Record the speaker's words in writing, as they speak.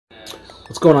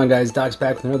What's going on, guys? Doc's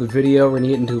back with another video. We're going to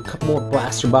get into a couple more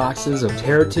blaster boxes of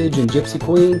Heritage and Gypsy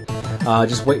Queen.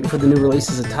 Just waiting for the new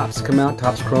releases of Topps to come out.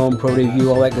 Topps Chrome, Pro Debut,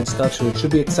 all that good stuff. So it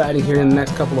should be exciting here in the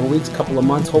next couple of weeks, couple of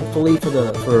months, hopefully,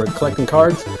 for collecting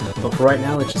cards. But for right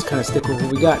now, let's just kind of stick with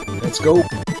what we got. Let's go.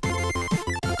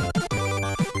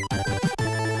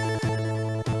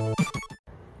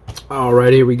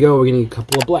 Alright, here we go. We're getting a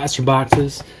couple of blaster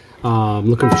boxes.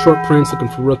 Looking for short prints, looking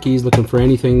for rookies, looking for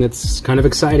anything that's kind of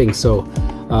exciting. So,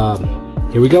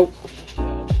 here we go.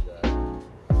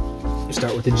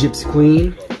 Start with the Gypsy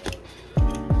Queen.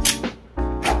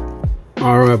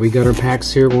 Alright, we got our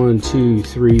packs here. 1, 2,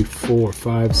 3, 4,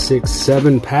 5, 6,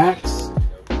 7 packs.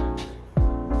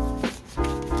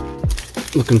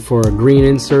 Looking for green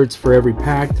inserts for every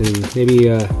pack and maybe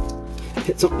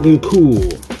hit something cool.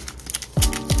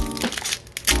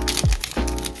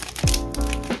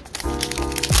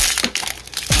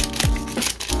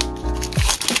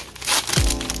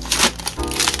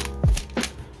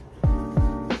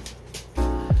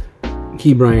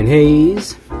 Key Brian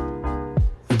Hayes,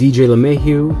 DJ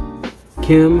LeMahieu,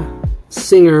 Kim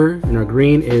Singer, and our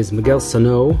green is Miguel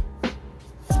Sano,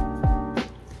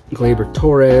 Gleyber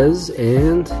Torres,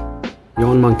 and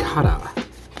Yon Moncada.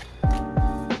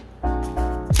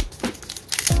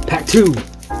 Pack 2.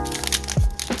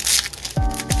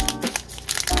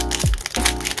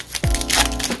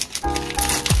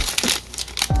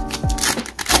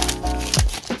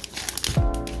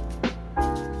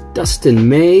 Dustin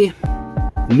May,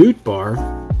 Newt Bar,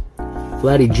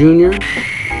 Vladdy Jr.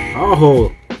 Oh,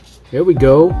 there we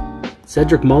go.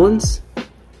 Cedric Mullins.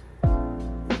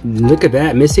 Look at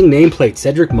that, missing nameplate,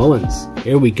 Cedric Mullins.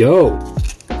 There we go.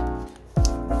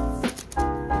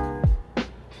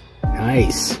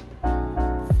 Nice.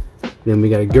 Then we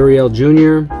got a Gurriel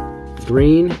Jr.,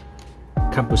 green,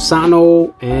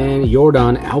 Campusano, and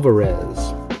Yordan Alvarez.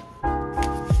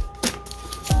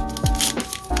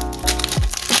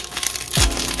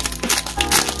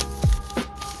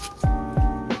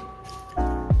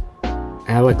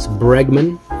 Alex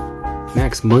Bregman,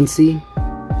 Max Muncy,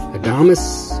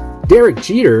 Adamas, Derek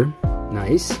Jeter,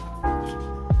 nice.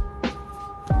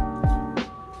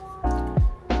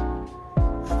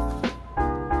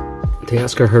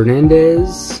 Teoscar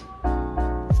Hernandez,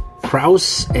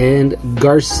 Kraus, and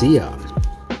Garcia.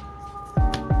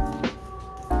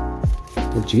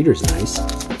 The Jeter's nice.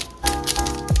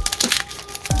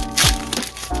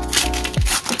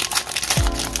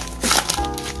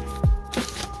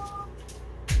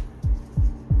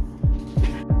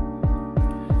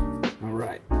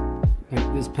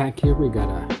 This pack here, we got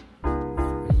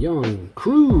a young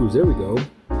Cruz. There we go.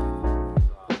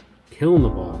 Killing the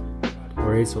ball.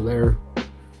 Jorge Soler,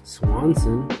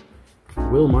 Swanson,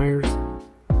 Will Myers,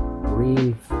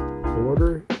 green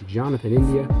border, Jonathan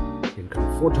India, and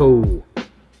Conforto.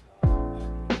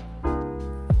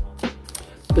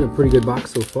 It's been a pretty good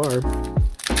box so far.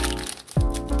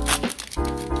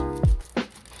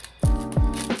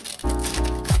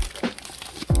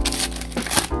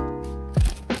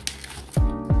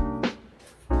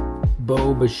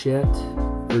 Bo Bichette,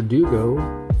 Verdugo,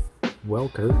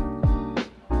 Welker,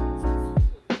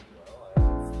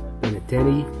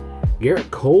 Benetetti, Garrett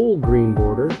Cole, green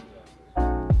border,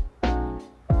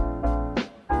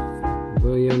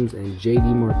 Williams, and J.D.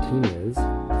 Martinez.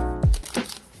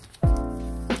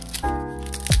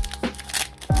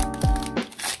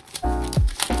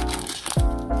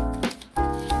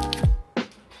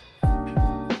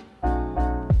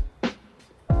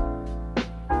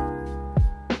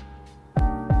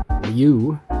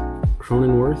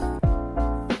 Cronenworth,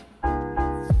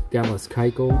 Dallas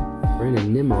Keuchel,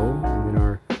 Brandon Nimmo, and then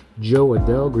our Joe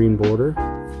Adell green border.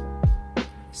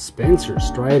 Spencer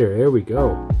Strider, there we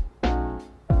go.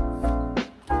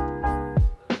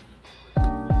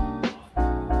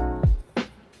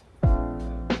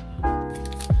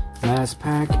 Last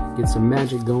pack, get some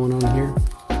magic going on here.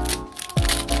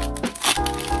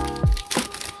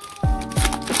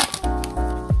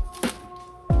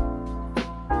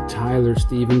 Tyler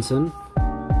Stevenson,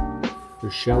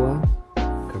 Urshela,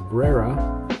 Cabrera,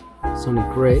 Sonny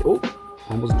Gray. Oh,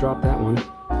 almost dropped that one.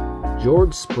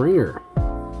 George Springer.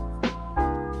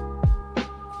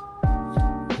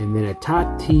 And then a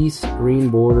Tatis green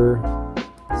border.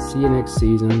 See you next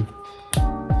season.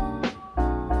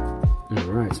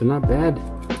 Alright, so not bad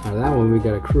out of that one. We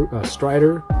got a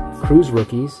Strider, Cruz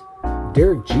rookies,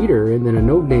 Derek Jeter, and then a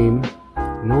no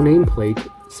name plate,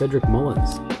 Cedric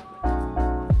Mullins.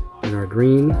 And our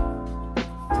green,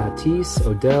 Tatis,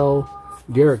 Odell,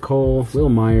 Garrett Cole, Will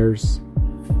Myers,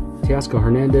 Teoscar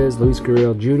Hernandez, Luis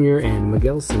Gurriel Jr., and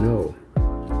Miguel Sano.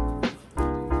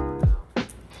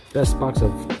 Best box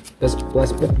of Best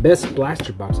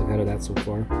blaster box I've had of that so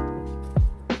far.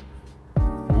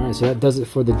 Alright, so that does it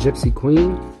for the Gypsy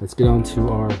Queen. Let's get on to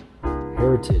our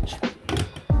Heritage.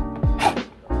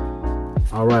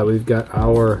 Alright, we've got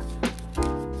our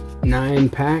 9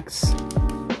 packs.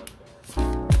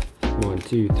 1,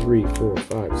 2, 3, 4,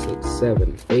 5, 6,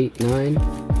 7, 8, 9.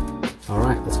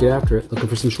 Alright, let's get after it. Looking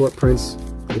for some short prints.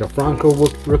 Get a Franco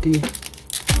rookie.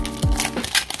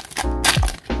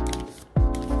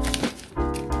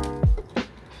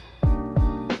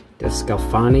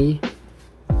 Scalfani,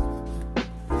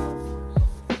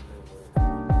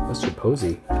 Buster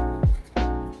Posey.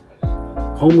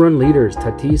 Home run leaders: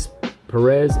 Tatis,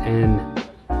 Perez, and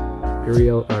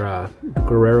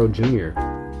Guerrero Jr.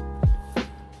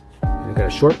 I got a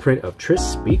short print of Tris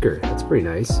Speaker. That's pretty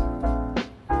nice.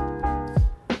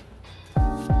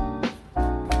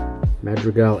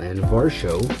 Madrigal and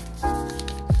Varsho.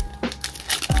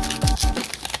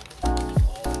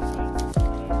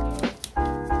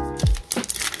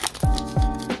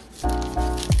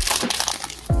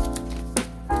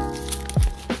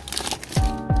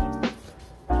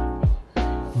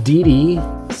 Didi,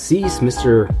 Cease,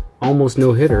 Mr. Almost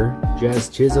No Hitter, Jazz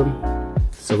Chisholm,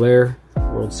 Soler,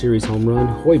 World Series home run,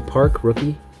 Hoy Park,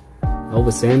 rookie,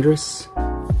 Elvis Andrus,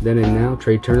 then and now,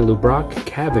 Trey Turner, Lou Brock,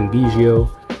 Kevin Biggio,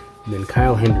 and then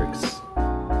Kyle Hendricks.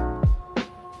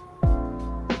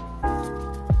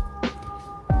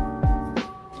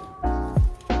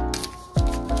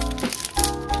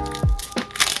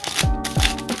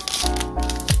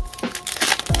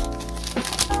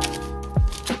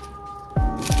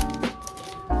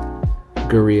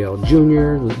 Gurriel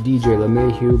Jr., DJ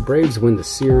LeMahieu, Braves win the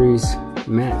series,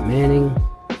 Matt Manning,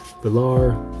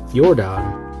 Villar, Jordan,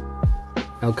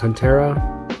 Alcantara,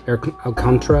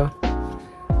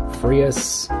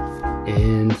 Frias,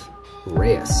 and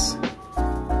Reyes.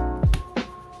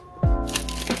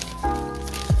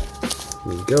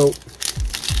 Here we go.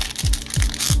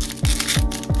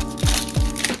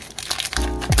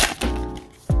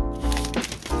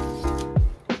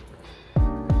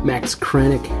 Max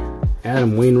Kranick,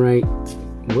 Adam Wainwright,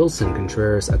 Wilson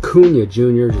Contreras, Acuna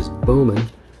Jr. just booming.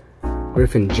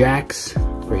 Griffin Jacks,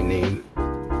 great name.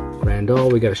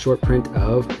 Grandal, we got a short print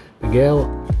of Miguel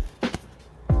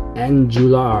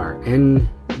Andujar,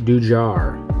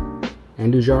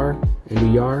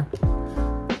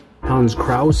 Hans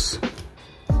Kraus,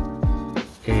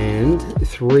 and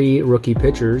 3 rookie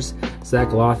pitchers: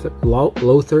 Zach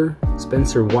Lothar,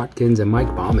 Spencer Watkins, and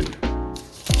Mike Baumann.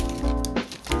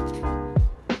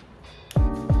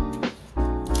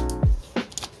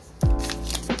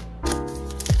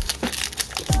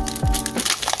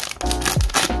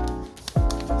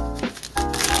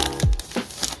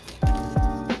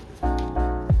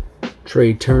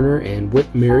 Trey Turner and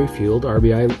Whit Merrifield,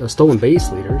 RBI stolen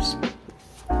base leaders.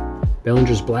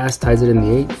 Bellinger's blast ties it in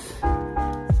the 8th.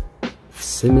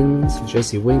 Simmons,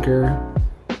 Jesse Winker,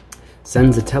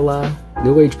 Senzatella,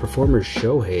 New Age Performers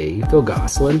Shohei, Phil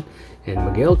Gosselin, and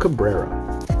Miguel Cabrera.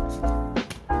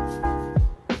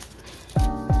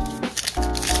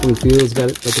 One feels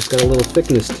like it's got a little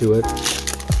thickness to it. I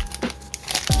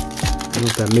don't know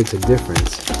if that makes a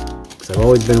difference, because I've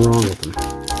always been wrong with them.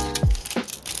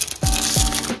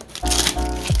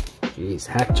 Jeez,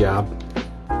 hack job.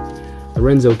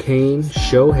 Lorenzo Cain,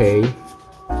 Shohei,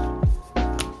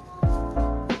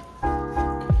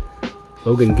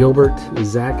 Logan Gilbert,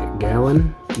 Zach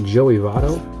Gallen, Joey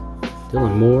Votto,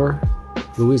 Dylan Moore,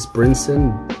 Luis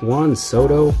Brinson, Juan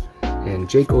Soto, and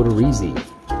Jake Odorizzi.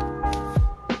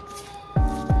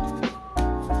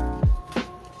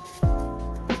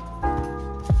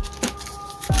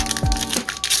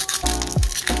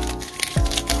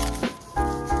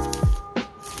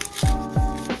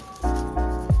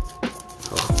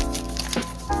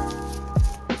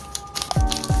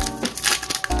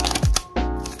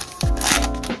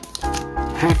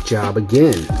 Hack job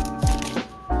again.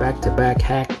 Back-to-back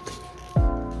hack.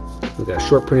 We got a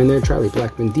short print in there. Charlie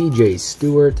Blackmon, DJ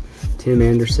Stewart, Tim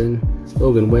Anderson,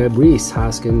 Logan Webb, Reese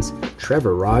Hoskins,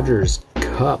 Trevor Rogers,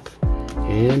 Cup,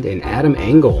 and an Adam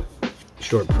Engel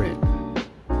short print.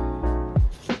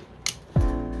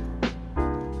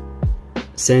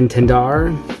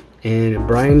 Santander and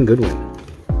Brian Goodwin.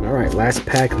 Alright, last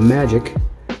pack Magic.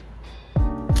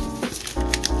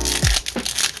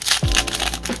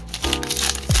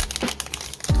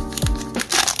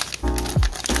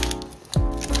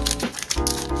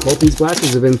 Both these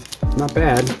blasters have been not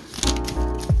bad.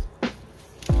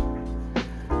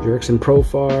 Jerickson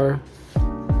Profar,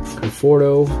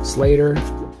 Conforto, Slater,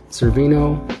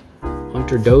 Servino,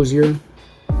 Hunter Dozier,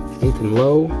 Nathan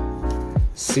Lowe,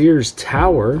 Sears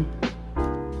Tower,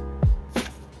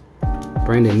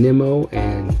 Brandon Nimmo,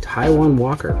 and Taiwan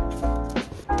Walker.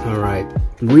 Alright,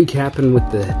 recapping with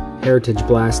the Heritage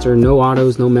Blaster. No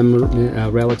autos, no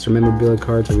relics or memorabilia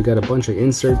cards. So we got a bunch of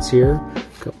inserts here.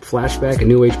 Flashback and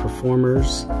New Age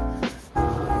Performers.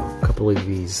 A couple of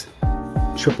these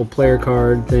triple player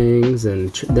card things,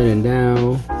 and Then and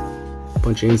Now. A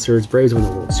bunch of inserts. Braves win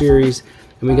the World Series.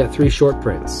 And we got 3 short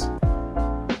prints.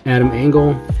 Adam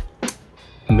Engel,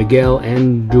 Miguel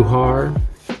Andujar,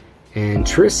 and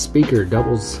Tris Speaker,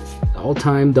 doubles,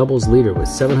 all-time doubles leader with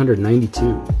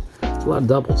 792. That's a lot of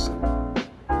doubles.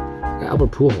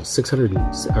 Albert Pujols,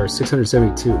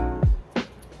 672.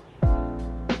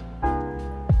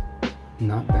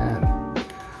 Not bad.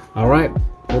 All right.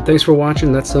 Well, thanks for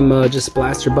watching. That's some just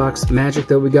blaster box magic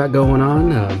that we got going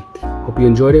on. Hope you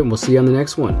enjoyed it, and we'll see you on the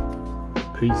next one.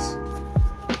 Peace.